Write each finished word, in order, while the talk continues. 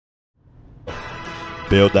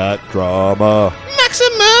Build that drama.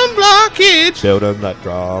 Maximum blockage. Building that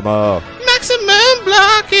drama. Maximum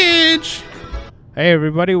blockage. Hey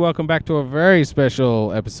everybody, welcome back to a very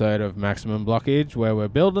special episode of Maximum Blockage where we're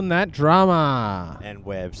building that drama. And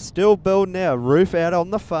we're still building our roof out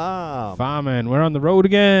on the farm. Farming, we're on the road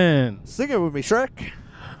again. Sing it with me, Shrek.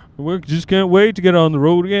 We just can't wait to get on the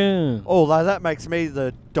road again. Although that makes me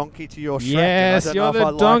the donkey to your Shrek. Yes, you're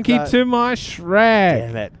the donkey to my Shrek.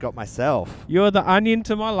 Damn it, got myself. You're the onion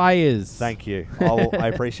to my layers. Thank you. I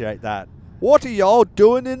appreciate that. What are y'all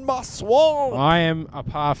doing in my swamp? I am a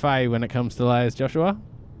parfait when it comes to layers, Joshua.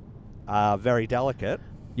 Very delicate.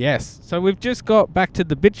 Yes. So we've just got back to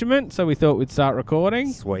the bitumen, so we thought we'd start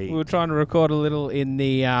recording. Sweet. We were trying to record a little in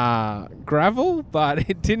the gravel, but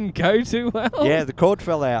it didn't go too well. Yeah, the cord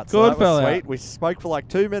fell out. Cord so that fell was out. sweet. We spoke for like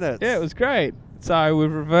 2 minutes. Yeah, it was great. So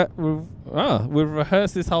we've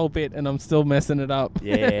rehearsed this whole bit, and I'm still messing it up.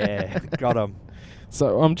 Yeah, got him.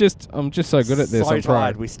 So I'm just so good at this. So I'm tired.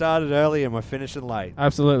 proud. We started early and we're finishing late.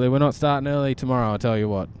 Absolutely. We're not starting early tomorrow, I'll tell you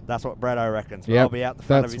what. That's what Bretto reckons. But Yep, I'll be out the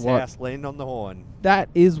front of that's his what- house leaning on the horn. That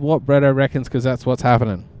is what Bretto reckons, because that's what's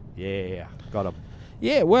happening. Yeah, got him.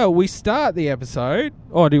 Yeah, well, we start the episode.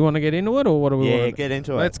 Oh, do you want to get into it, or what do we want Yeah, to get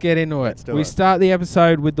into it. Let's get into it. Let's do We it. start the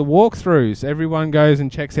episode with the walkthroughs. Everyone goes and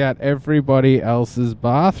checks out everybody else's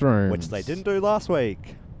bathrooms. Which they didn't do last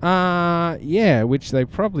week. Yeah, which they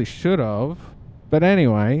probably should have. But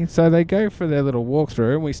anyway, so they go for their little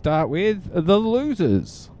walkthrough, and we start with the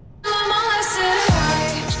losers.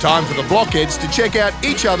 It's time for the blockheads to check out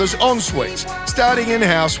each other's en-suites, starting in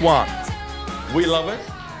House 1. We love it.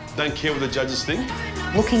 Don't care what the judges think.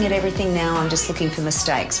 Looking at everything now, I'm just looking for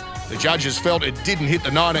mistakes. The judges felt it didn't hit the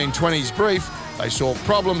 1920s brief. They saw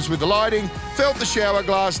problems with the lighting, felt the shower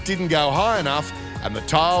glass didn't go high enough, and the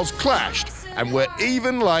tiles clashed and were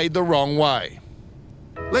even laid the wrong way.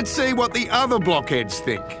 Let's see what the other blockheads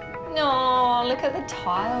think. No, look at the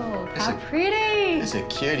tile. How pretty. It's a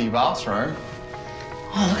cutie bathroom.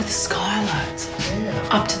 Oh, look at the skylights.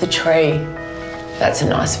 Up to the tree. That's a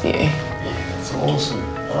nice view. Yeah, it's awesome.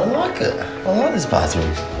 I like it. I like this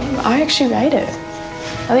bathroom. I actually rate it.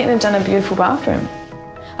 I think they've done a beautiful bathroom.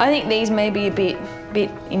 I think these may be a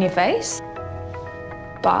bit in your face,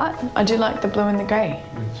 but I do like the blue and the grey.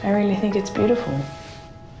 I really think it's beautiful.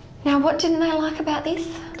 Now, what didn't they like about this?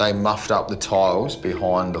 They muffed up the tiles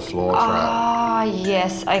behind the floor trap. Ah,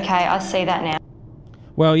 yes. Okay, I see that now.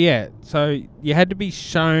 Well, yeah, so you had to be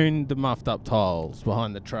shown the muffed up tiles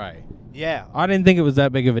behind the tray. Yeah. I didn't think it was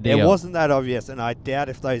that big of a deal. It wasn't that obvious, and I doubt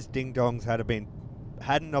if those ding-dongs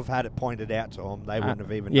hadn't have had it pointed out to them, they wouldn't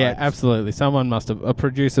have even Yeah, noticed. absolutely. A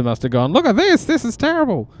producer must have gone, look at this is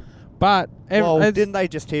terrible. But, Didn't they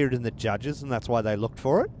just hear it in the judges, and that's why they looked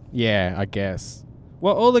for it? yeah, I guess.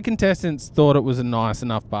 Well, all the contestants thought it was a nice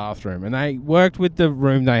enough bathroom, and they worked with the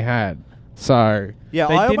room they had. So, Yeah,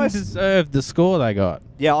 they I didn't almost- deserve the score they got.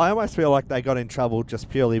 Yeah, I almost feel like they got in trouble just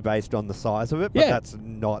purely based on the size of it, but Yeah. that's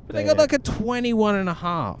not But they got like a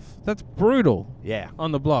 21.5. That's brutal Yeah.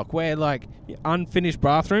 on the block, where like unfinished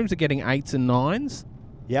bathrooms are getting 8s and 9s.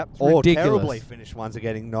 Yep. It's Or ridiculous. terribly finished ones are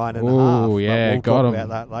getting 9.5. Oh, but yeah, we'll got talk 'em. about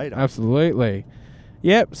that later. Absolutely.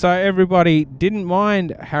 Yep, so everybody didn't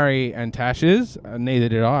mind Harry and Tash's. Neither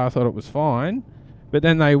did I. I thought it was fine. But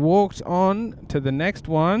then they walked on to the next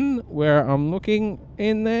one where I'm looking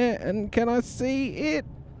in there, and can I see it?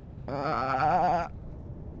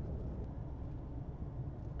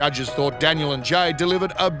 Judges thought Daniel and Jay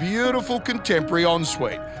delivered a beautiful contemporary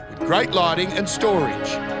ensuite with great lighting and storage.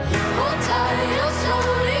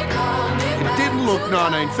 It didn't look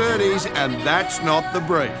 1930s, and that's not the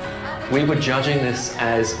brief. We were judging this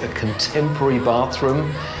as a contemporary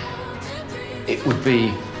bathroom. It would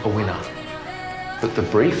be a winner. But the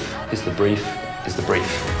brief is the brief is the brief.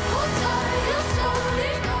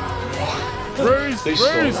 Bruce, This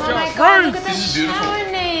Bruce, song. Oh my Josh, God, Bruce! look at This is beautiful.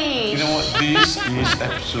 shiny. You know what? This is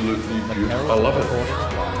absolutely beautiful. I love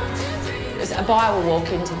it. A buyer will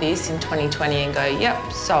walk into this in 2020 and go,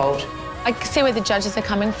 yep, sold. I can see where the judges are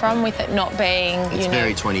coming from with it not being, It's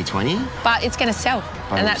very 2020. but it's going to sell,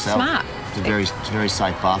 and that's smart. It's a very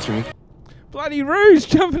safe bathroom. Bloody Rouge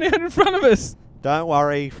jumping out in front of us. Don't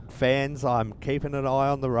worry, fans. I'm keeping an eye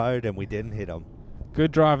on the road, and we didn't hit them.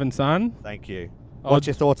 Good driving, son. Thank you. Oh, What's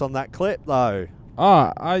your thoughts on that clip, though?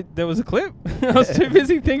 There was a clip. I was too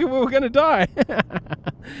busy thinking we were going to die.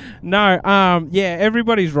 No, yeah,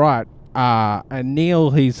 everybody's right. And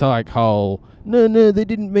Neil, he's like, no, they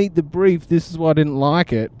didn't meet the brief. This is why I didn't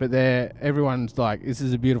like it. But everyone's like, this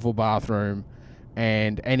is a beautiful bathroom,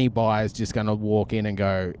 and any buyer's just going to walk in and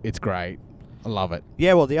go, it's great. I love it.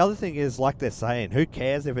 Yeah, well, the other thing is, like they're saying, who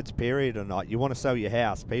cares if it's period or not? You want to sell your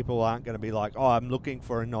house. People aren't going to be like, oh, I'm looking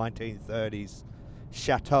for a 1930s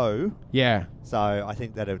chateau. Yeah. So I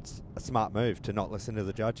think that it's a smart move to not listen to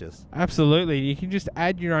the judges. Absolutely. You can just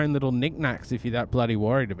add your own little knickknacks if you're that bloody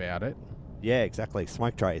worried about it. Yeah, exactly.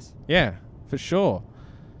 Smoke trays. Yeah, for sure.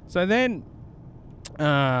 So then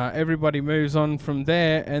everybody moves on from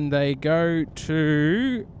there and they go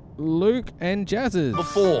to Luke and Jazz's.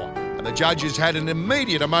 Before, and the judges had an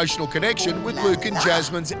immediate emotional connection with Luke and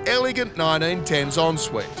Jasmine's elegant 1910s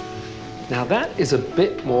ensuite. Now that is a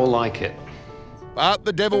bit more like it. But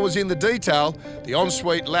the devil was in the detail. The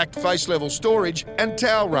ensuite lacked face-level storage and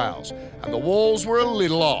towel rails, and the walls were a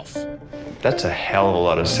little off. That's a hell of a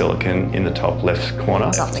lot of silicone in the top left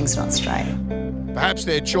corner. Something's not straight. Perhaps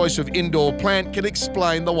their choice of indoor plant can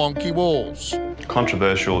explain the wonky walls.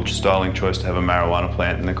 Controversial styling choice to have a marijuana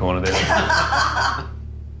plant in the corner there.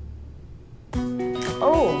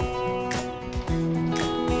 Oh.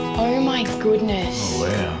 Oh my goodness. Oh,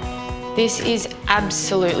 wow. This is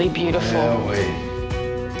absolutely beautiful.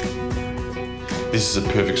 This is a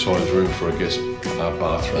perfect size room for a guest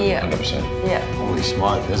bathroom, Yeah. 100%. Yeah. Holy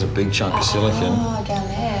smoke, there's a big chunk of silicone. Oh, down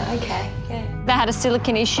there. Okay. Yeah. They had a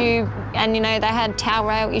silicon issue and, you know, they had towel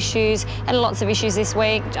rail issues and lots of issues this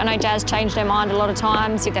week. I know Jazz changed her mind a lot of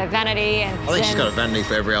times with her vanity. And I think she's got a vanity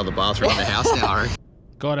for every other bathroom in the house now, I reckon.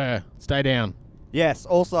 Got her. Stay down. Yes,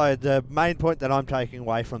 also the main point that I'm taking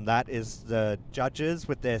away from that is the judges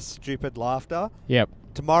with their stupid laughter. Yep.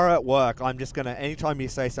 Tomorrow at work, I'm just going to, anytime you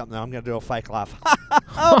say something, I'm going to do a fake laugh.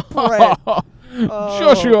 Brett. Oh,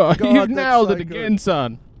 Joshua, God, you've that's nailed so it good. again,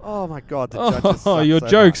 son. Oh my God, the judges suck Your so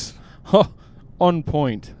jokes on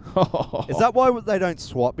point. much. Is that why they don't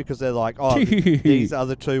swap? Because they're like, oh, these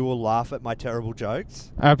other two will laugh at my terrible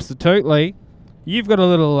jokes? Absolutely. You've got a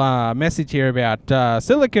little message here about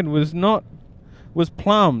silicon was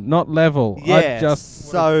plumb, not level. I Yeah, just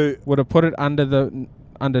so... would have put it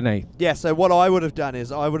underneath. Yeah, so what I would have done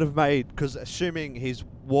is I would have made, because assuming his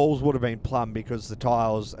walls would have been plumb because the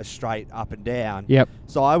tiles are straight up and down. Yep.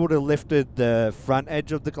 So I would have lifted the front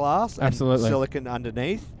edge of the glass Absolutely. and silicon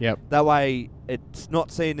underneath. Yep. That way it's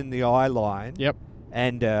not seen in the eye line. Yep.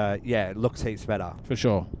 And yeah, it looks heaps better. For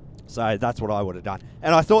sure. So that's what I would have done.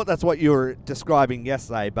 And I thought that's what you were describing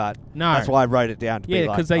yesterday, but No. that's why I wrote it down to be Yeah,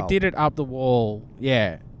 like, because they oh. did it up the wall,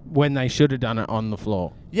 when they should have done it on the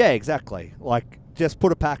floor. Yeah, exactly. Like, just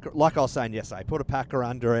put a packer, like I was saying yesterday, put a packer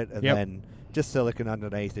under it and Yep. then just silicon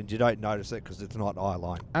underneath, and you don't notice it because it's not eye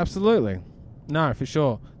line. Absolutely. No, for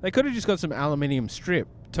sure. They could have just got some aluminium strip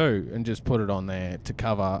too and just put it on there to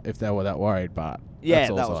cover if they were that worried, but Yeah, that's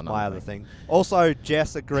that also was another my other thing. Also,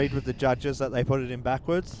 Jess agreed with the judges that they put it in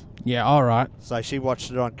backwards. Yeah, all right. So she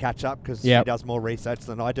watched it on catch up because Yep. she does more research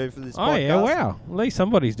than I do for this Oh, podcast. yeah, wow. At least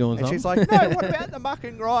somebody's doing And something. she's like, no, what about the muck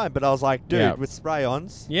and grind? But I was like, dude, Yeah. with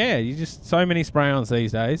spray-ons, Yeah, you just so many spray-ons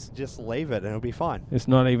these days. just leave it and it'll be fine. It's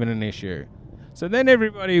not even an issue. So then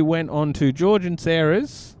everybody went on to George and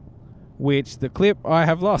Sarah's, which the clip I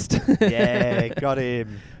have lost. Yeah, got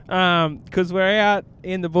him. Because we're out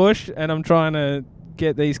in the bush and I'm trying to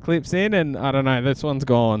get these clips in, and I don't know, this one's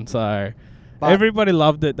gone. So But- everybody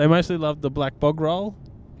loved it. They mostly loved the black bog roll.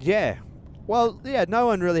 Yeah. Well, yeah, no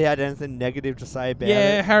one really had anything negative to say about it.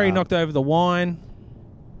 Yeah, Harry knocked over the wine.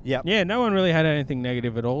 Yep. Yeah, no one really had anything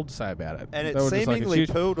negative at all to say about it. And it They were just like, seemingly it's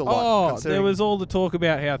huge. pulled a lot. Oh, there considering- was all the talk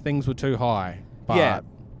about how things were too high. But Yeah,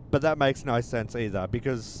 but that makes no sense either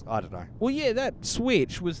because, I don't know. Well, yeah, that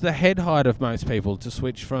switch was the head height of most people to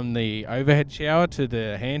switch from the overhead shower to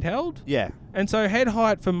the handheld. Yeah. And so head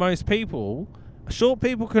height for most people, short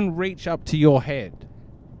people can reach up to your head.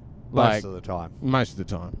 Most of the time. Most of the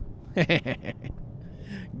time.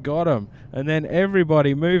 Got 'em. And then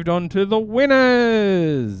everybody moved on to the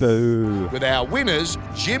winners. Boo. With our winners,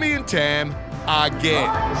 Jimmy and Tam again.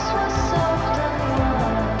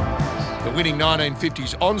 The winning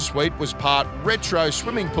 1950s ensuite was part retro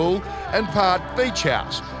swimming pool and part beach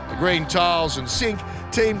house. The green tiles and sink,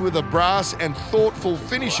 teamed with the brass and thoughtful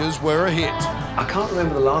finishes, were a hit. I can't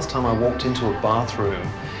remember the last time I walked into a bathroom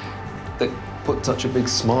that put such a big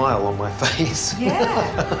smile on my face.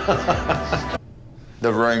 Yeah.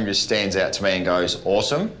 The room just stands out to me and goes,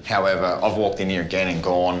 awesome. However, I've walked in here again and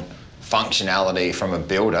gone, functionality from a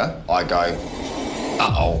builder, I go,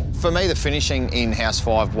 uh-oh. For me, the finishing in House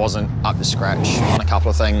 5 wasn't up to scratch on a couple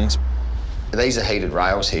of things. These are heated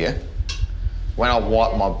rails here. When I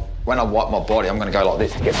wipe my body, I'm going to go like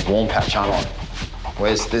this to get the warm patch on.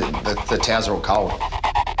 Whereas the towels are all cold.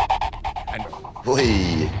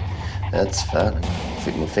 Whee! That's fun.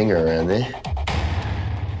 Fit my finger around there.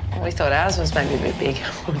 We thought ours was maybe a bit big.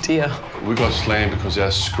 Oh dear. We got slammed because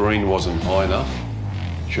our screen wasn't high enough.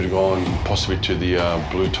 Should have gone possibly to the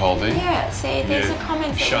blue tile there. Yeah, see, there's a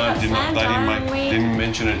comment that Shane we got slammed on. didn't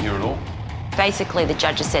mention it here at all. Basically, the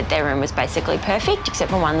judges said their room was basically perfect,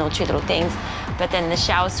 except for one or two little things. But then the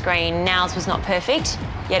shower screen, Now's was not perfect,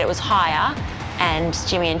 yet it was higher, and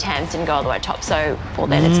Jimmy and Tam's didn't go all the way top. So, well,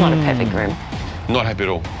 then it's not a perfect room. Not happy at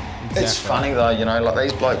all. It's funny though, you know, like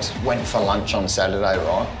these blokes went for lunch on Saturday,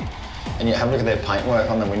 right? And you have a look at their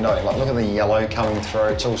paintwork on the window. Like, look at the yellow coming through.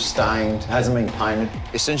 It's all stained, hasn't been painted.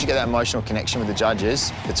 As soon as you get that emotional connection with the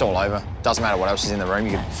judges, it's all over. Doesn't matter what else is in the room.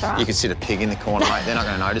 You could sit a pig in the corner, mate. They're not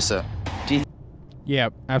going to notice it.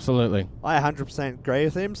 Yep, absolutely. I 100% agree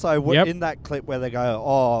with him. So in that clip where they go,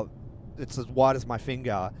 oh, it's as wide as my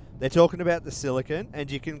finger, they're talking about the silicon,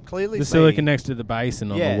 and you can clearly see... The silicon next to the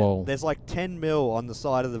basin on the wall. There's like 10 mil on the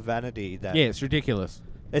side of the vanity. That Yeah, it's ridiculous.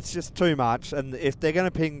 It's just too much, and if they're going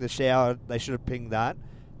to ping the shower, they should have pinged that.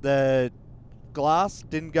 The glass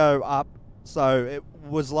didn't go up, so it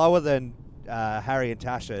was lower than Harry and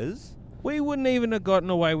Tasha's. We wouldn't even have gotten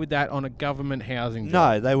away with that on a government housing job.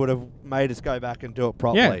 No, they would have made us go back and do it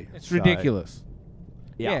properly. Yeah, it's ridiculous.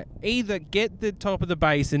 Yeah, either get the top of the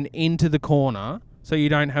basin into the corner so you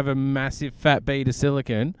don't have a massive fat bead of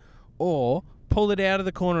silicon, or pull it out of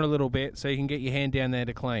the corner a little bit so you can get your hand down there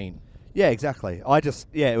to clean. Yeah, exactly.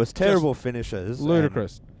 It was terrible finishes.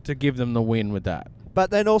 Ludicrous to give them the win with that.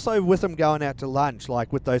 But then also with them going out to lunch,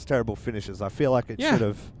 like with those terrible finishes, I feel like it should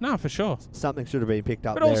have... No, for sure. Something should have been picked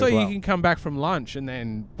up But there also as well. you can come back from lunch and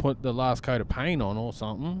then put the last coat of paint on or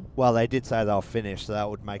something. Well, they did say they'll finish, so that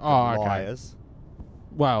would make them liars.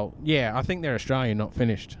 Well, yeah, I think they're Australian, not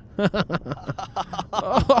finished. Did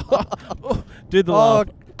the laugh.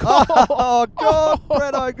 Oh, God,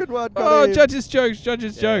 Bretto, good one. Judges'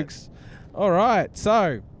 jokes. All right,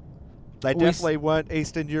 so... They definitely weren't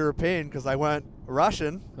Eastern European because they weren't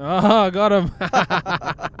Russian. Oh, got him.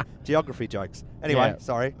 Geography jokes. Anyway,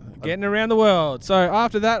 sorry. Getting around the world. So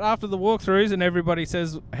after that, after the walkthroughs and everybody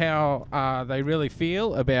says how they really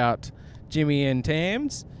feel about Jimmy and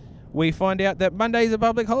Tams, we find out that Monday's a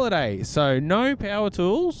public holiday. So no power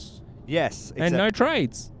tools. Yes. And no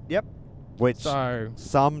trades. Yep. Which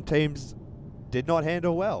some teams did not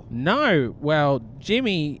handle well. No. Well,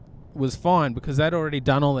 Jimmy was fine because they'd already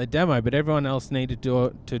done all their demo, but everyone else needed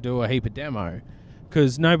to do a heap of demo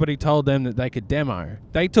because nobody told them that they could demo.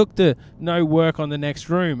 They took the no work on the next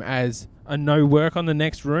room as a no work on the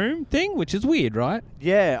next room thing, which is weird, right?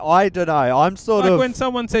 Yeah, I don't know. I'm sort of... Like when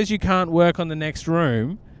someone says you can't work on the next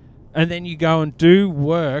room and then you go and do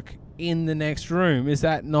work in the next room, is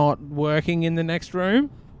that not working in the next room?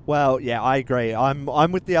 Well, yeah, I agree. I'm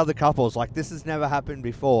with the other couples. Like, this has never happened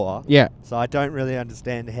before. Yeah. So I don't really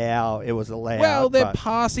understand how it was allowed. Well, they're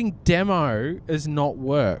passing demo as not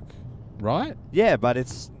work, right? Yeah, but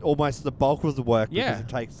it's almost the bulk of the work because it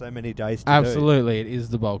takes so many days to do. Absolutely, it is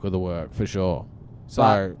the bulk of the work, for sure. So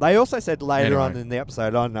but they also said later on in the episode, I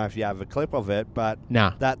don't know if you have a clip of it, but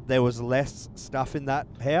that there was less stuff in that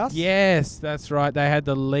house. Yes, that's right. They had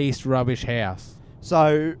the least rubbish house.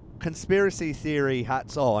 So... conspiracy theory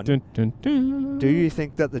hats on. Dun, dun, dun. Do you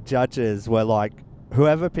think that the judges were like,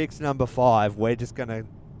 whoever picks number 5, we're just going to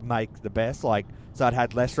make the best? Like, so it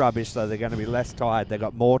had less rubbish, so they're going to be less tired. They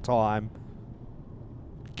got more time.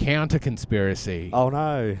 Counter conspiracy. Oh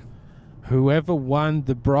no! Whoever won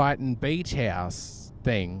the Brighton Beach House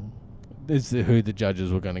thing is who the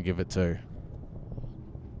judges were going to give it to.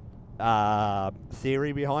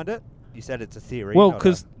 Theory behind it. You said it's a theory. Well,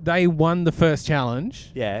 because they won the first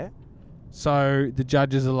challenge. Yeah. So the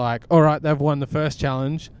judges are like, all right, they've won the first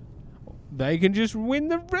challenge. They can just win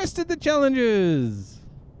the rest of the challenges.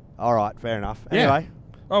 All right, fair enough. Yeah. Anyway.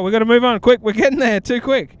 Oh, we got to move on. Quick, we're getting there too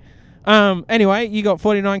quick. Anyway, you got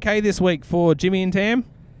 49K this week for Jimmy and Tam.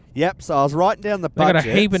 Yep, so I was writing down the budgets. They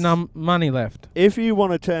got a heap of money left. If you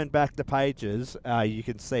want to turn back the pages, you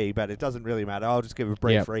can see, but it doesn't really matter. I'll just give a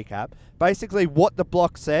brief recap. Basically, what the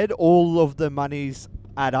block said, all of the monies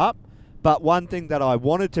add up. But one thing that I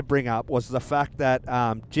wanted to bring up was the fact that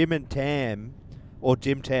Jim and Tam, or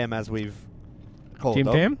Jim Tam as we've called them.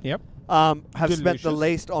 Jim Tam, yep. Have spent the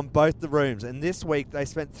least on both the rooms. And this week, they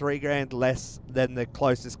spent $3,000 less than the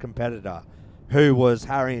closest competitor, who was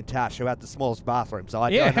Harry and Tash, who had the smallest bathroom. So I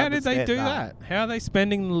don't how did they do that? How are they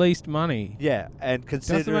spending the least money? Yeah, and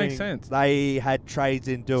considering doesn't make sense. They had trades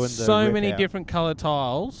in doing so many different color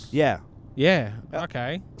tiles. Yeah. Yeah.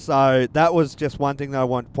 Okay. So that was just one thing that I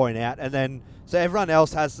want to point out, and then so everyone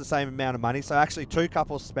else has the same amount of money. So actually, 2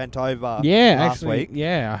 couples spent over. last week.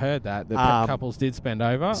 Yeah, I heard that. The couples did spend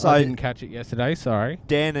over. So I didn't catch it yesterday. Sorry.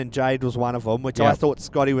 Dan and Jade was one of them, which I thought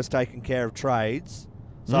Scotty was taking care of trades.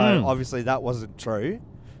 So obviously that wasn't true.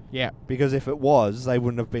 Yeah. Because if it was, they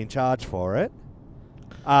wouldn't have been charged for it.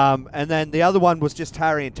 And then the other one was just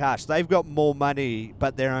Harry and Tash. They've got more money,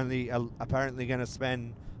 but they're only apparently going to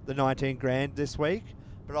spend the 19 grand this week.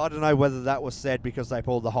 But I don't know whether that was said because they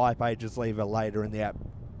pulled the high pages lever later in the app.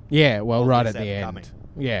 Yeah, well, right at the end. Coming.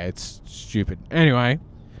 Yeah, it's stupid. Anyway,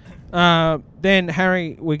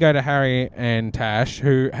 then we go to Harry and Tash,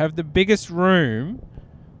 who have the biggest room.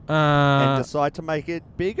 And decide to make it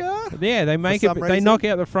bigger? Yeah, they make it. They knock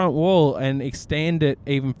out the front wall and extend it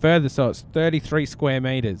even further, so it's 33 square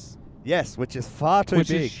meters. Yes, which is far too big.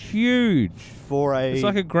 Which is huge. It's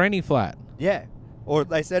like a granny flat. Yeah. Or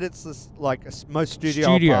they said it's like most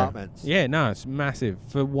studio apartments. Yeah, no, it's massive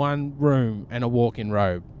for one room and a walk-in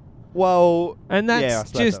robe. Well, and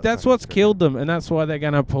that's what's killed them, and that's why they're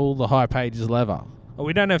going to pull the high pages lever.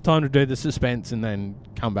 We don't have time to do the suspense and then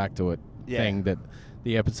come back to it thing that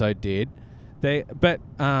the episode did. But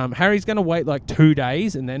Harry's going to wait like 2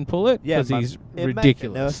 days and then pull it because he's ridiculous.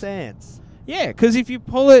 It makes no sense. Yeah, because if you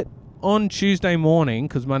pull it on Tuesday morning,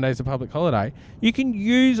 because Monday's a public holiday, you can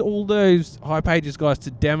use all those high pages guys to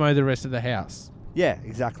demo the rest of the house. Yeah,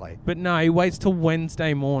 exactly. But no, he waits till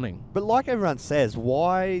Wednesday morning. But like everyone says,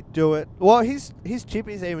 why do it? Well, his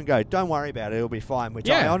chippies even go, don't worry about it, it'll be fine, which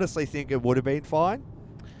I honestly think it would have been fine.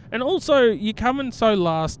 And also, you come in so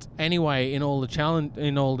last anyway in all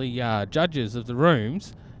the judges of the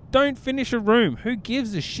rooms. Don't finish a room. Who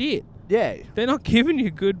gives a shit? Yeah. They're not giving you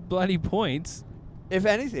good bloody points. If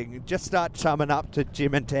anything, just start chumming up to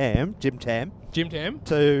Jim Tam.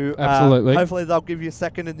 To absolutely. Hopefully they'll give you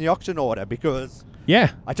second in the auction order because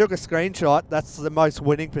yeah, I took a screenshot. That's the most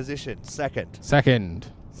winning position. Second.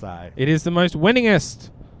 So it is the most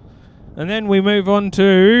winningest. And then we move on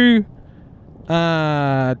to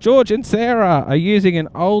George and Sarah are using an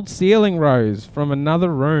old ceiling rose from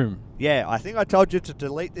another room. Yeah, I think I told you to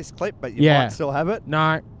delete this clip, but you might still have it.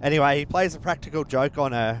 No. Anyway, he plays a practical joke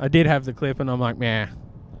on her. I did have the clip, and I'm like, meh.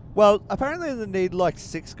 Well, apparently they need like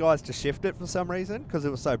 6 guys to shift it for some reason because it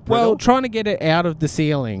was so brittle. Well, trying to get it out of the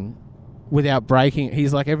ceiling without breaking it.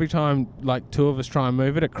 He's like, every time like 2 of us try and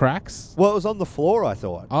move it, it cracks. Well, it was on the floor, I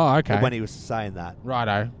thought. Oh, okay. When he was saying that.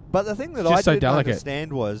 Righto. But the thing that I didn't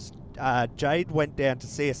understand was Jade went down to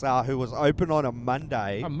CSR, who was open on a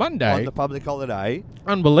Monday. On the public holiday.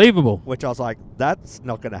 Unbelievable. Which I was like, that's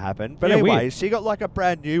not going to happen. But anyway, she got like a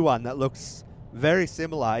brand new one that looks very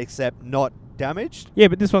similar, except not damaged. Yeah,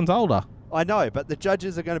 but this one's older. I know, but the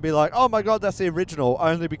judges are going to be like, oh my God, that's the original,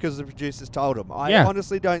 only because the producers told them. I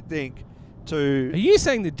honestly don't think to... Are you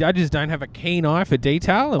saying the judges don't have a keen eye for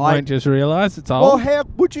detail and won't just realise it's old? Well, how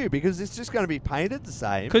would you? Because it's just going to be painted the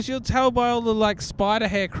same. Because you'll tell by all the like spider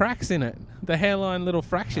hair cracks in it. The hairline little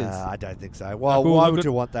fractures. I don't think so. Well, why would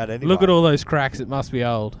you want that anyway? Look at all those cracks. It must be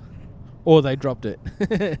old. Or they dropped it.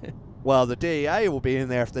 Well, the DEA will be in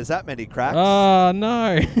there if there's that many cracks. Oh,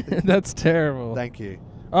 no. That's terrible. Thank you.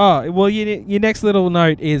 Oh, well, your next little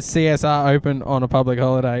note is CSR open on a public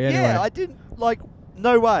holiday anyway. Yeah, I didn't,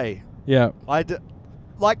 no way. Yeah.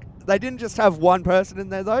 They didn't just have one person in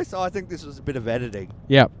there, though, so I think this was a bit of editing.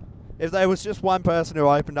 Yep. If there was just one person who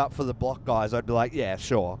opened up for the block guys, I'd be like, yeah,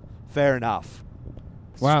 sure. Fair enough.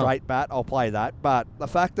 Wow. Straight bat, I'll play that. But the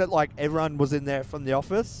fact that, everyone was in there from the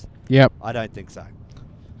office, yep, I don't think so.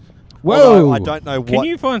 Whoa. Although I don't know what... Can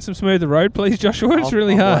you find some smoother road, please, Joshua? It's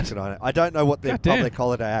really hard. Working on it. I don't know what the public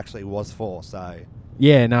holiday actually was for, so...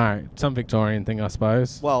 Yeah, no. Some Victorian thing, I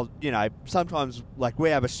suppose. Well, sometimes, we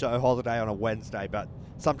have a show holiday on a Wednesday, but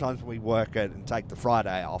sometimes we work it and take the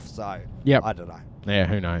Friday off, so... Yep. I don't know. Yeah,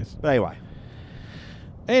 who knows? But anyway...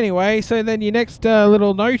 Anyway, so then your next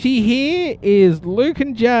little notey here is Luke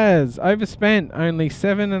and Jazz. Overspent. Only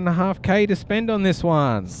 $7.5K to spend on this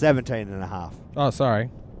one. 17.5. Oh, sorry.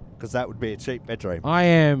 Because that would be a cheap bedroom. I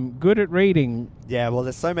am good at reading. Yeah, well,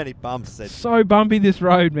 there's so many bumps. So bumpy this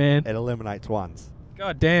road, man. It eliminates ones.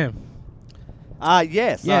 God damn.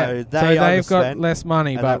 Yeah, so they've got less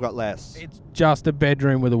money, but they've got less. It's just a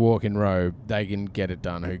bedroom with a walk-in robe. They can get it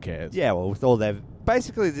done. Who cares? Yeah, well, with all their...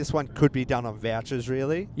 Basically, this one could be done on vouchers,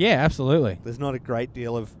 really. Yeah, absolutely. There's not a great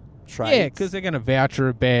deal of trades. Yeah, because they're going to voucher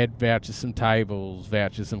a bed, voucher some tables,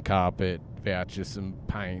 voucher some carpet, voucher some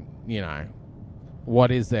paint,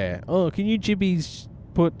 What is there? Oh, can you jibbies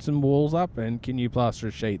put some walls up and can you plaster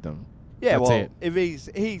a sheet them? Yeah, that's it.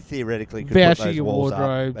 If he theoretically could voucher put those your walls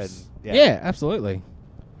wardrobes. up. And, yeah, absolutely.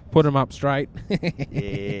 Put them up straight.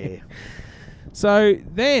 Yeah. So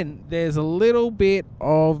then there's a little bit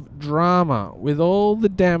of drama with all the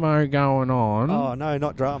demo going on. Oh, no,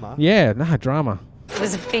 not drama. Yeah, no, drama. It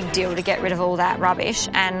was a big deal to get rid of all that rubbish,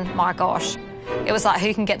 and my gosh, it was like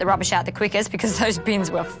who can get the rubbish out the quickest because those bins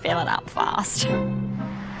were filling up fast.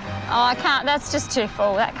 Oh, I can't. That's just too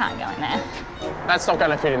full. That can't go in there. That's not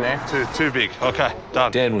going to fit in there. Too big. Okay,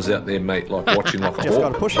 done. Dan was out there, mate, like watching like a Just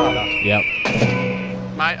got to push harder. Yep.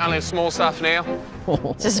 Mate, only small stuff now.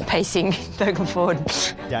 Just pacing back and forward.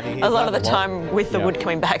 Danny, A lot of the time with the wood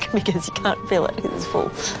coming back because you can't feel it because it's full.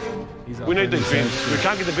 We need these bins. We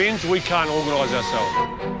can't get the bins, we can't organise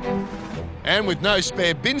ourselves. And with no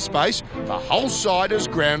spare bin space, the whole side has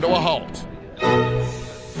ground to a halt.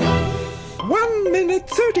 1 minute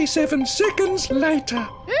 37 seconds later.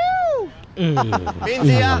 Bins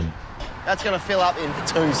here. That's going to fill up in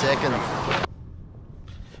 2 seconds.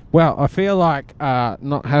 Well, I feel like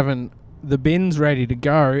not having the bins ready to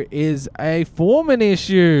go is a foreman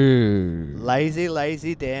issue.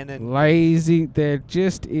 Lazy Dan and Lazy. There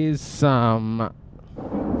just is some.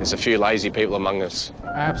 There's a few lazy people among us.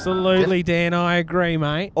 Absolutely, Dan. I agree,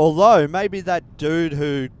 mate. Although maybe that dude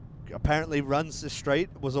who apparently runs the street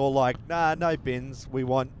was all like, nah, no bins. We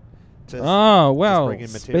want to. Oh, well, bring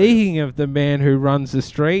in materials. speaking of the man who runs the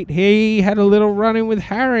street, he had a little run-in with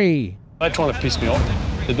Harry. They're trying to piss me off.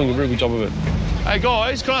 They're doing a really good job of it. Hey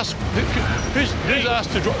guys, can I ask, who's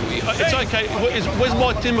asked to drop? It's okay. Where's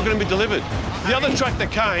my timber going to be delivered? The other truck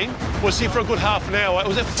that came was here for a good half an hour. It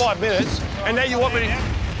was there for 5 minutes, and now you want me to?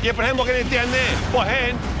 Yeah, but how am I going to get down there by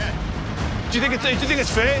hand? Do you think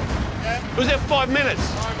it's fair? Yeah. It was there for 5 minutes.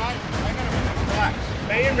 No, mate. Hang on a minute. Relax.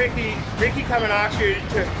 Me and Ricky come and ask you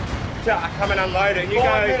to come and unload it, and you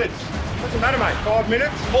 5 go. minutes. Doesn't matter, mate. 5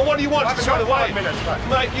 minutes. Well, what do you want? I haven't Straight got away. 5 minutes, mate.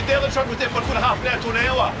 Mate, the other truck was there for a good half an hour to an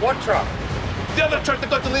hour. What truck? The other truck that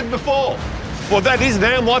got delivered before. Well, that is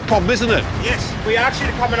now my problem, isn't it? Yes. We asked you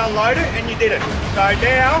to come and unload it, and you didn't. So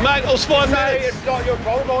now, mate, it was 5 minutes. It's not your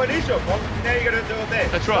problem. Well, it is your problem. Now you're going to do it there.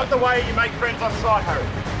 That's right. It's not the way you make friends on site, Harry.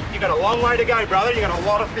 You got a long way to go, brother. You got a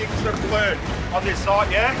lot of things to learn on this site.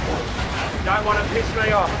 Yeah. Don't want to piss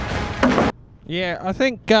me off. Yeah, I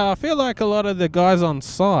think I feel like a lot of the guys on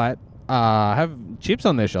site have chips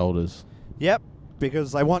on their shoulders. Yep,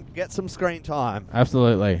 because they want to get some screen time.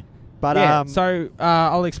 Absolutely. But yeah, so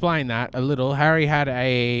I'll explain that a little. Harry had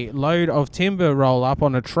a load of timber roll up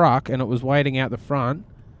on a truck, and it was waiting out the front,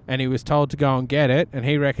 and he was told to go and get it, and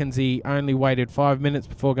he reckons he only waited 5 minutes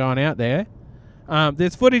before going out there.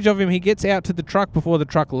 There's footage of him. He gets out to the truck before the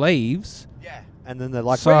truck leaves. Yeah. And then they're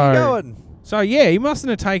like, where are you going? So, yeah, he mustn't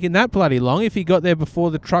have taken that bloody long if he got there before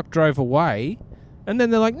the truck drove away. And then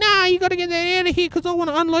they're like, nah, you got to get out of here because I want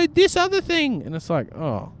to unload this other thing. And it's like,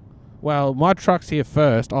 oh, well, my truck's here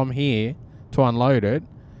first. I'm here to unload it.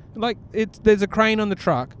 Like, there's a crane on the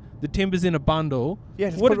truck. The timber's in a bundle. Yeah,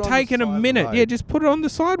 just would put have it on the taken a side minute. road. Yeah, just put it on the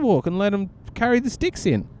sidewalk and let him carry the sticks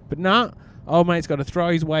in. But nah, old mate's got to throw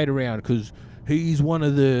his weight around because he's one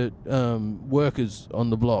of the workers on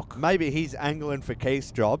the block. Maybe he's angling for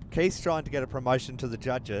Keith's job. Keith's trying to get a promotion to the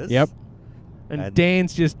judges. Yep. And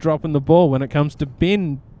Dan's just dropping the ball when it comes to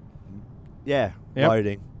bin. Yeah, Yep.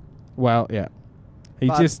 loading. Well, yeah. He's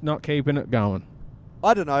But- just not keeping it going.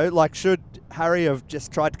 I don't know, like, should Harry have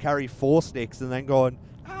just tried to carry 4 sticks and then gone,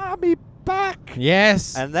 me back?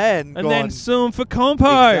 Yes. And then sue him for compo.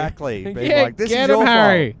 Exactly. Being Yeah, like, this get is him, your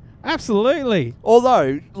Harry. fault. Absolutely.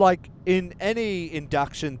 Although, like, in any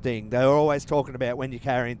induction thing, they're always talking about when you're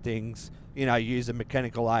carrying things, use a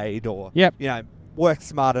mechanical aid or, Yep. work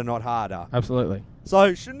smarter, not harder. Absolutely.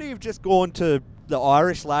 So shouldn't he have just gone to the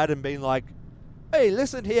Irish lad and been like, hey,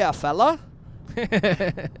 listen here, fella.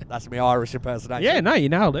 That's my Irish impersonation. Yeah, no, you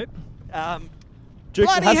nailed it.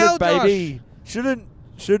 Dukes Bloody of hell, Hazzard, baby.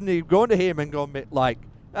 Shouldn't he have gone to him and gone like,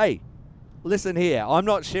 hey, listen here, I'm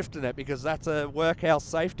not shifting it because that's a workhouse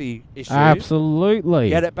safety issue. Absolutely.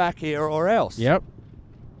 Get it back here or else. Yep.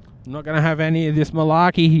 I'm not going to have any of this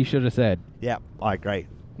malarkey, he should have said. Yep, I agree.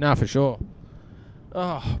 No, for sure.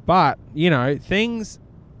 Oh, but, things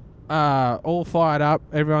are all fired up.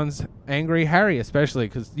 Everyone's angry. Harry especially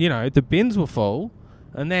because, the bins were full.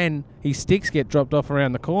 And then his sticks get dropped off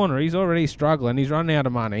around the corner. He's already struggling. He's running out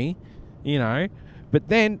of money, But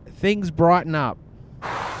then things brighten up.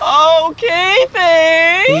 Oh,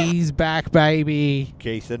 Keithy! He's back, baby.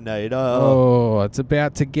 Keith and Nita. Oh, it's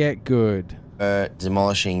about to get good.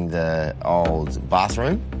 Demolishing the old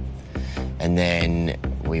bathroom, and then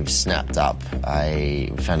we've snapped up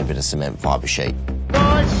we found a bit of cement fibre sheet.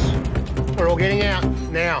 Guys, we're all getting out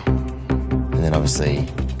now. And then obviously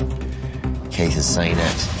Keith has seen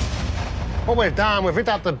it. What we've done, we've ripped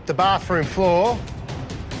up the bathroom floor.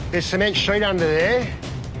 There's cement sheet under there.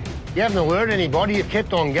 You haven't alerted anybody, you've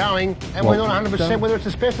kept on going, and we're not 100% whether it's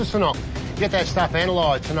asbestos or not. Get that stuff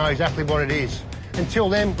analysed to know exactly what it is. Until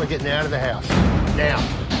then, we're getting out of the house. Now.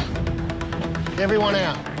 Everyone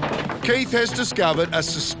out. Keith has discovered a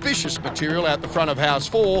suspicious material out the front of House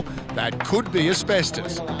 4 that could be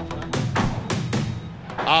asbestos.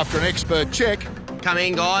 After an expert check, come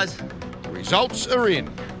in, guys. Results are in.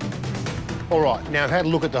 All right, now I've had a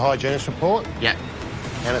look at the hygienist report. Yeah.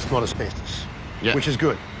 And it's not asbestos, Yeah. which is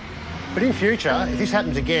good. But in future, if this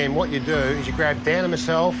happens again, what you do is you grab Dan and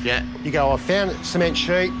myself. Yeah. You go, I found a cement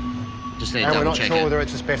sheet. Just need to and we're double not check sure it. whether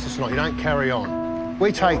it's asbestos or not. You don't carry on.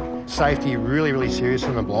 We take safety really, really serious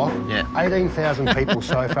on the block. Yeah. 18,000 people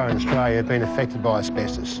so far in Australia have been affected by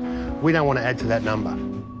asbestos. We don't want to add to that number.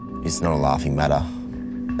 It's not a laughing matter.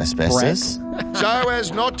 Asbestos. So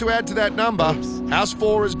as not to add to that number, House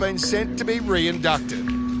 4 has been sent to be re-inducted.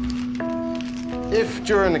 If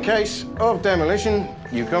during the case of demolition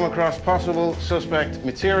you come across possible suspect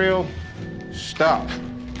material, stop.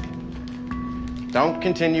 Don't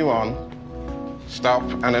continue on. Stop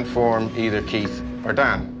and inform either Keith or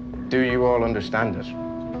Dan. Do you all understand it?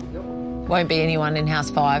 Won't be anyone in House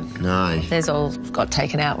 5. No. There's all got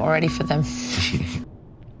taken out already for them.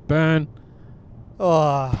 Burn.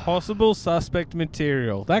 Oh. Possible suspect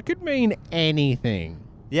material. That could mean anything.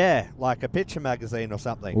 Yeah, like a picture magazine or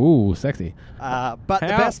something. Ooh, sexy. But the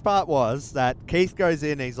best part was that Keith goes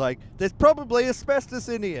in, he's like, there's probably asbestos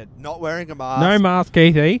in here. Not wearing a mask. No mask,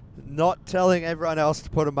 Keithy. Not telling everyone else to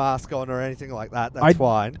put a mask on or anything like that. That's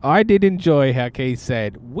fine. I did enjoy how Keith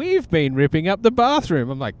said, we've been ripping up the bathroom.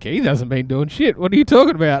 I'm like, Keith hasn't been doing shit. What are you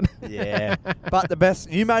talking about? Yeah. But the best,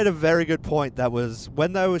 you made a very good point. That was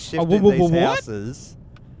when they were shifting these houses,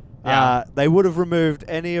 they would have removed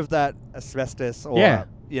any of that asbestos or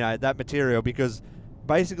that material, because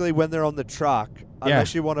basically when they're on the truck,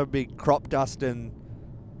 unless you want to be crop dusting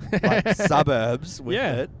like suburbs with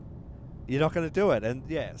it, you're not going to do it. And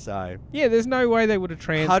there's no way they would have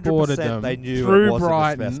transported them they knew through it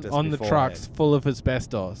Brighton on the trucks full of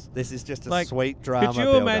asbestos. This is just a sweet drama. Could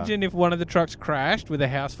you imagine if one of the trucks crashed with a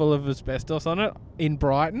house full of asbestos on it in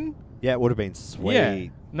Brighton? Yeah, it would have been sweet. Yeah.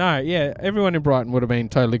 No, everyone in Brighton would have been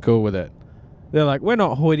totally cool with it. They're like, we're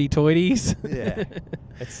not hoity-toities.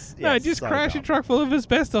 Yeah. Just crash a truck full of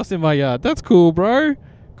asbestos in my yard. That's cool, bro.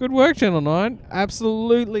 Good work, Channel 9.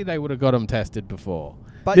 Absolutely, they would have got them tested before.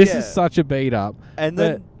 But this is such a beat up. And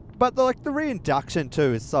then, but the reinduction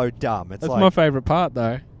too is so dumb. It's that's my favourite part,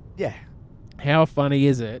 though. Yeah. How funny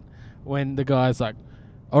is it when the guy's like,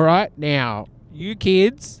 all right, now, you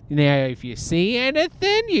kids, now if you see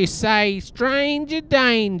anything, you say stranger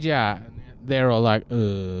danger. And they're all like,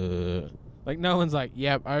 Like, no one's like,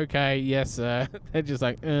 yep, okay, yes, sir. They're just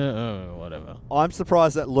like, whatever. I'm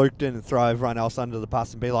surprised that Luke didn't throw everyone else under the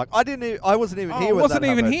bus and be like, I wasn't even here I when wasn't that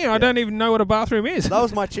even happened. here. I don't even know what a bathroom is. That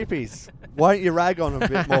was my chippies. Why don't you rag on them a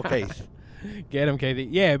bit more, Keith? Get him, Keith.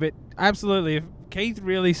 Yeah, but absolutely, if Keith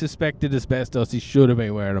really suspected asbestos, he should have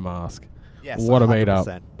been wearing a mask. Yes, what a beat up.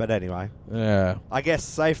 But anyway. Yeah. I guess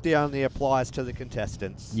safety only applies to the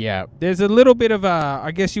contestants. Yeah. There's a little bit of a, I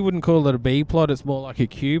guess you wouldn't call it a B plot. It's more like a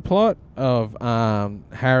Q plot of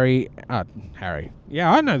Harry.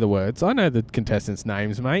 Yeah, I know the words. I know the contestants'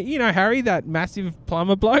 names, mate. You know Harry, that massive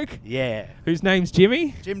plumber bloke? Yeah. Whose name's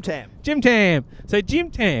Jimmy? Jim Tam. Jim Tam. So Jim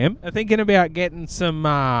Tam are thinking about getting some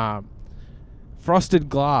frosted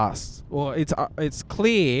glass. Well, it's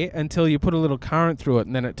clear until you put a little current through it,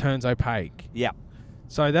 and then it turns opaque. Yeah.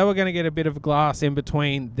 So they were going to get a bit of glass in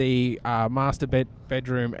between the master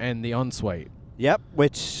bedroom and the ensuite. Yep,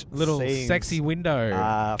 which little seems, sexy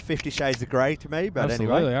window. 50 Shades of Grey to me, but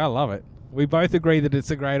absolutely, anyway. I love it. We both agree that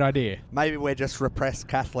it's a great idea. Maybe we're just repressed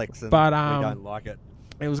Catholics and but, we don't like it.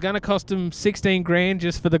 It was going to cost them $16,000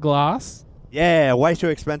 just for the glass. Yeah, way too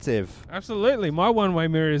expensive. Absolutely. My one-way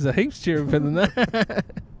mirror is a heaps cheaper than that.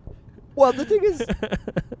 Well, the thing is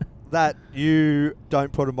that you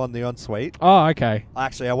don't put them on the ensuite. Oh, okay.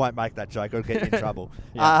 Actually, I won't make that joke. It'll get you in trouble.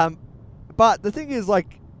 Yeah. But the thing is,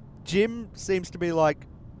 like, Jim seems to be like,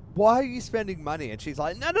 why are you spending money? And she's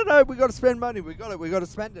like, no, we got to spend money. We got to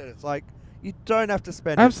spend it. It's like, you don't have to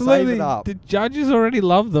spend absolutely. it. Save it up. The judges already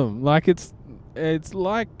love them. Like, it's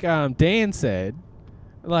like Dan said.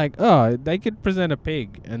 Like, they could present a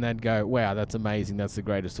pig and they'd go, wow, that's amazing. That's the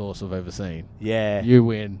greatest horse I've ever seen. Yeah. You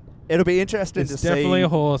win. It'll be interesting to definitely see a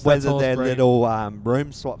horse. whether their little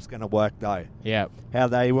room swap's going to work, though. Yeah. How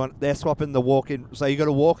they're swapping the walk-in. So you got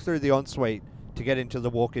to walk through the ensuite to get into the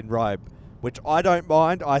walk-in robe, which I don't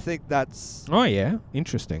mind. I think that's... Oh, yeah.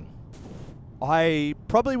 Interesting. I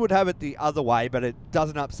probably would have it the other way, but it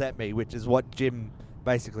doesn't upset me, which is what Jim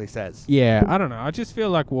basically says. Yeah, I don't know. I just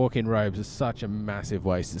feel like walk-in robes are such a massive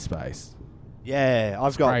waste of space. Yeah,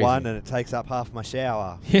 I've got crazy. one and it takes up half my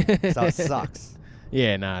shower. So it sucks.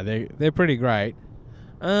 Yeah, no, they're pretty great.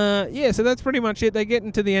 Yeah, so that's pretty much it. They get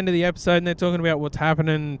into the end of the episode and they're talking about what's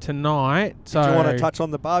happening tonight. So Do you want to touch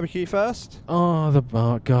on the barbecue first? Oh,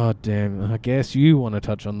 god damn. I guess you want to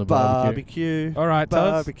touch on the barbecue. All right,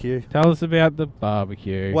 barbecue. Tell us about the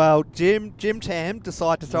barbecue. Well, Jim Tam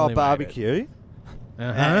decided to throw a barbecue.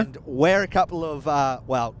 And we're a couple of,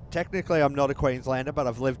 well, technically I'm not a Queenslander, but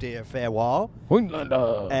I've lived here a fair while.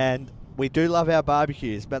 Queenslander. And we do love our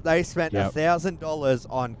barbecues, but they spent $1,000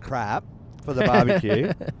 on crap for the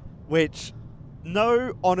barbecue, which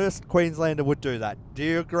no honest Queenslander would do that. Do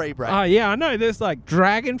you agree, Brad? Oh, yeah, I know. There's like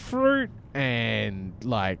dragon fruit and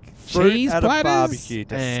like Fruit cheese at a platters. barbecue,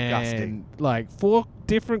 disgusting. And like 4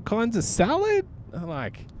 different kinds of salad. I'm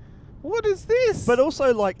like, what is this? But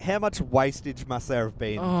also, like, how much wastage must there have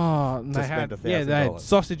been Oh, to they spend had, $1,000? yeah, they had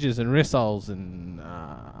sausages and rissoles and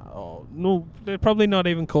no, they're probably not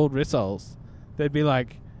even called rissoles. They'd be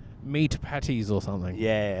like meat patties or something.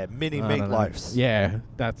 Yeah, mini I don't know. meatloafs. Yeah,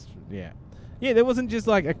 yeah. There wasn't just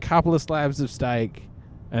like a couple of slabs of steak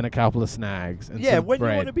and a couple of snags. And Yeah, some when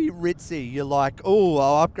bread. you want to be ritzy, you're like, oh,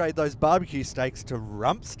 I'll upgrade those barbecue steaks to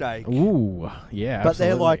rump steak. Ooh, yeah. But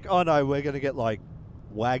they're absolutely. like, oh no, we're going to get like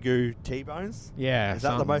Wagyu T-bones. Yeah, Is that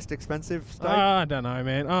the something. most expensive steak? I don't know,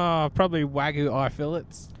 man. Oh, probably Wagyu eye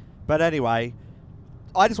fillets. But anyway,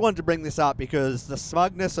 I just wanted to bring this up because the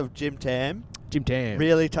smugness of Jim Tam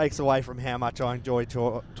really takes away from how much I enjoy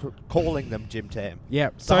calling them Jim Tam.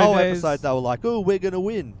 Yep. The So whole there's- episode, they were like, oh, we're going to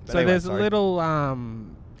win. But So anyway, there's sorry. a little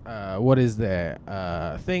what is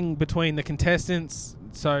there? Thing between the contestants.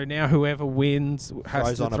 So now whoever wins has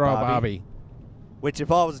Throws to on a throw a Barbie. Barbie. Which,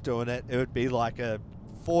 if I was doing it, it would be like a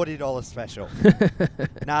 $40 special.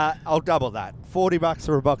 Nah, I'll double that. $40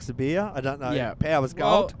 for a box of beer. I don't know. Yeah. Powers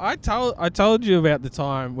gold. Well, I told you about the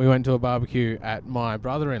time we went to a barbecue at my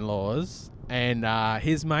brother-in-law's, and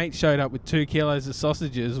his mate showed up with 2 kilos of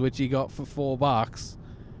sausages, which he got for $4.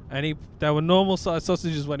 And they were normal size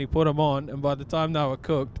sausages when he put them on, and by the time they were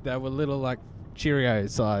cooked, they were little like Cheerio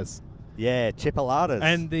size. Yeah, chipolatas.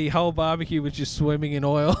 And the whole barbecue was just swimming in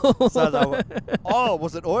oil. So they were, oh,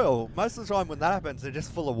 was it oil? Most of the time when that happens, they're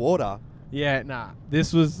just full of water. Yeah, nah.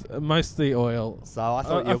 This was mostly oil. So I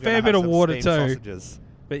thought you a were fair gonna bit have of some water steamed too. sausages.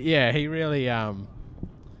 But yeah, he really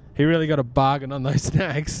got a bargain on those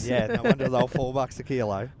snacks. Yeah, no wonder they were $4 a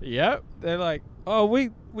kilo. Yep. They're like, oh,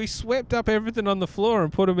 we swept up everything on the floor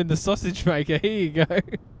and put them in the sausage maker. Here you go.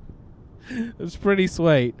 It was pretty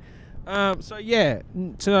sweet. So yeah,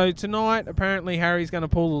 so tonight apparently Harry's going to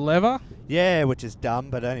pull the lever. Yeah, which is dumb,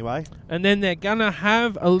 but anyway. And then they're going to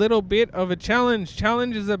have a little bit of a challenge.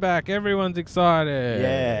 Challenges are back. Everyone's excited.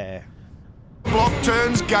 Yeah. Block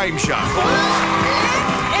Turns Game Show.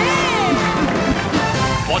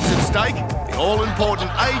 What's at stake? The all-important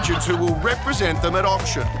agents who will represent them at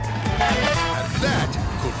auction. And that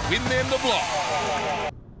could win them the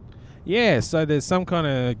block. Yeah, so there's some kind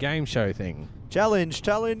of game show thing.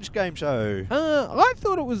 Challenge game show. I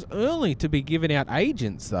thought it was early to be giving out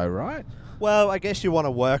agents, though, right? Well, I guess you want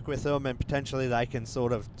to work with them and potentially they can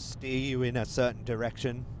sort of steer you in a certain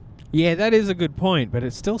direction. Yeah, that is a good point, but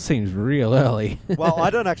it still seems real early. Well, I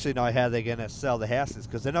don't actually know how they're going to sell the houses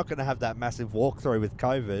because they're not going to have that massive walkthrough with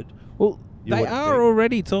COVID. Well, You they wouldn't are think.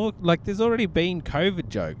 already there's already been COVID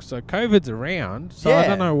jokes, so COVID's around, so I Yeah.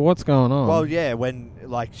 don't know what's going on. Well, yeah, when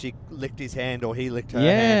like she licked his hand or he licked her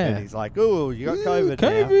Yeah. hand and he's like, oh, you got COVID now.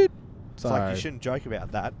 COVID. It's like you shouldn't joke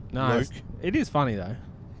about that, No, Luke. it is funny, though.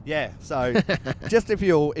 Yeah, so just if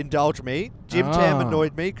you'll indulge me, Jim Tam Ah.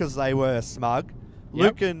 annoyed me because they were smug. Yep.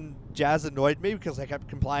 Luke and Jazz annoyed me because they kept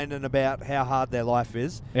complaining about how hard their life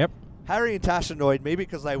is. Yep. Harry and Tash annoyed me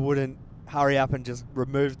because they wouldn't hurry up and just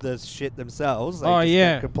remove the shit themselves. They Oh, just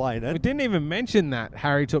yeah. kept complaining. We didn't even mention that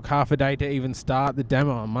Harry took half a day to even start the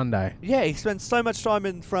demo on Monday. Yeah, he spent so much time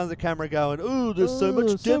in front of the camera going, "Oh, there's so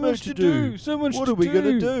much so demo much to do. So much What to are we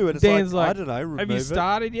gonna do?" do?" And it's Dan's like, I don't know. Have you remove it."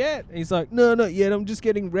 started yet? And he's like, no, not yet. I'm just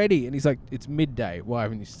getting ready. And he's like, it's midday. Why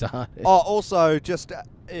haven't you started? Oh, also, just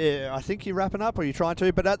I think you're wrapping up, or you're trying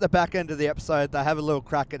to. But at the back end of the episode, they have a little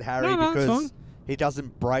crack at Harry No, that's because fine. he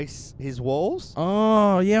doesn't brace his walls.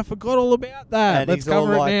 Oh, yeah, I forgot all about that. And Let's he's all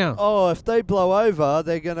cover it like, now. "Oh, if they blow over,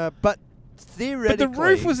 they're gonna." But theoretically, But the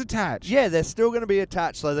roof was attached. Yeah, they're still going to be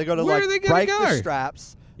attached. So they got to Where like are they gonna break go? the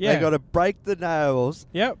straps. Yeah. They got to break the nails.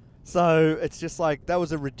 Yep. So it's just like that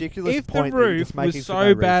was a ridiculous If the point. that you're roof just making was for so no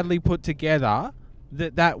reason. badly put together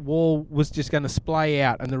that wall was just going to splay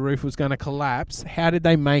out and the roof was going to collapse, how did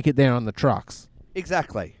they make it there on the trucks?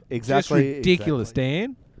 Exactly. Just ridiculous,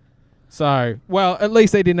 Dan. So, well, at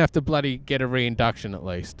least they didn't have to bloody get a reinduction at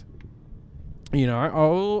least. You know,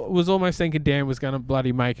 I was almost thinking Dan was going to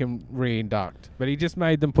bloody make him reinduct, but he just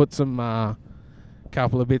made them put some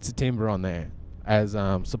couple of bits of timber on there. as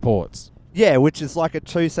supports. Yeah, which is like a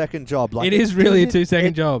 2-second job. Like It is really a didn't-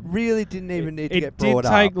 2-second job. Really didn't even need to It get did brought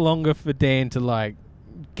take up. longer for Dan to like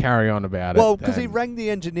carry on about Well, it. because he than- rang the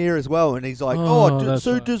engineer as well, and he's like, Oh, that's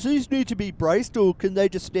so right. does these need to be braced, or can they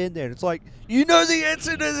just stand there? And it's like, you know the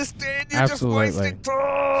answer to this, Dan. You're Absolutely. just wasting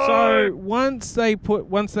time. So once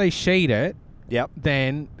they sheet it,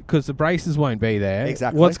 then because the braces won't be there,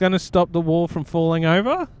 Exactly. what's going to stop the wall from falling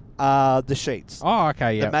over? The sheets. Oh,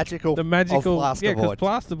 okay, yeah. The magical of plasterboard. Yeah, because plasterboard.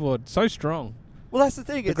 plasterboard so strong. Well, that's the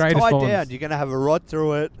thing. The It's greatest tied bonds. down. You're going to have a rod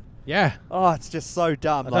through it. Yeah. Oh, it's just so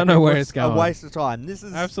dumb. I don't know where was it's going. A waste of time. This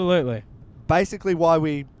is Absolutely. basically why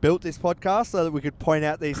we built this podcast, so that we could point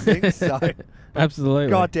out these things. So,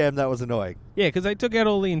 Absolutely. God damn, that was annoying. Yeah, because they took out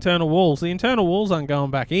all the internal walls. The internal walls aren't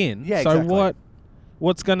going back in. Yeah, so exactly.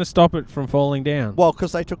 what's going to stop it from falling down? Well,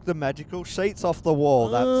 because they took the magical sheets off the wall.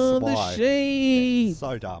 That's Oh, why. the sheets.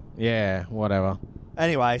 So dumb. Yeah, whatever.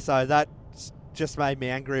 Anyway, so that just made me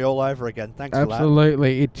angry all over again. Thanks for that.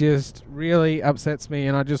 Absolutely. It just really upsets me,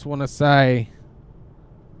 and I just want to say...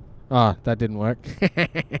 Oh, that didn't work.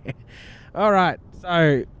 All right.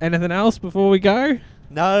 So, anything else before we go?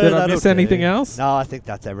 No, Did I that'll miss anything do. else? No, I think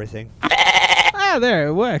that's everything. Ah, there,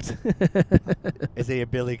 it worked. Is he a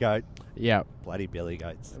billy goat? Yep. Bloody billy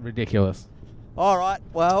goats. Ridiculous. All right.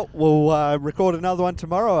 Well, we'll record another one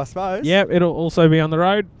tomorrow, I suppose. Yep, it'll also be on the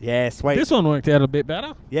road. Yeah, sweet. This one worked out a bit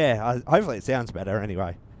better. Yeah, hopefully it sounds better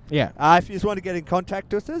anyway. Yeah. If you just want to get in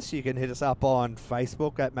contact with us, you can hit us up on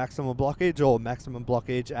Facebook at Maximum Blockage or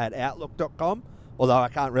MaximumBlockage@outlook.com. Although I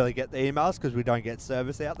can't really get the emails because we don't get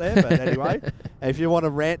service out there. But anyway, if you want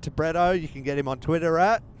to rant to Bretto, you can get him on Twitter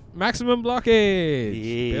at Maximum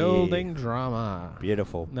Blockage. Yeah. Building drama.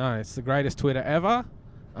 Beautiful. No, it's the greatest Twitter ever.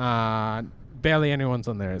 Barely anyone's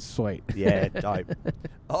on there. It's sweet. Yeah, dope.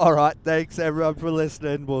 All right. Thanks, everyone, for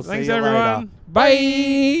listening. We'll Thanks, see you everyone.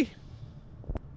 later. Bye.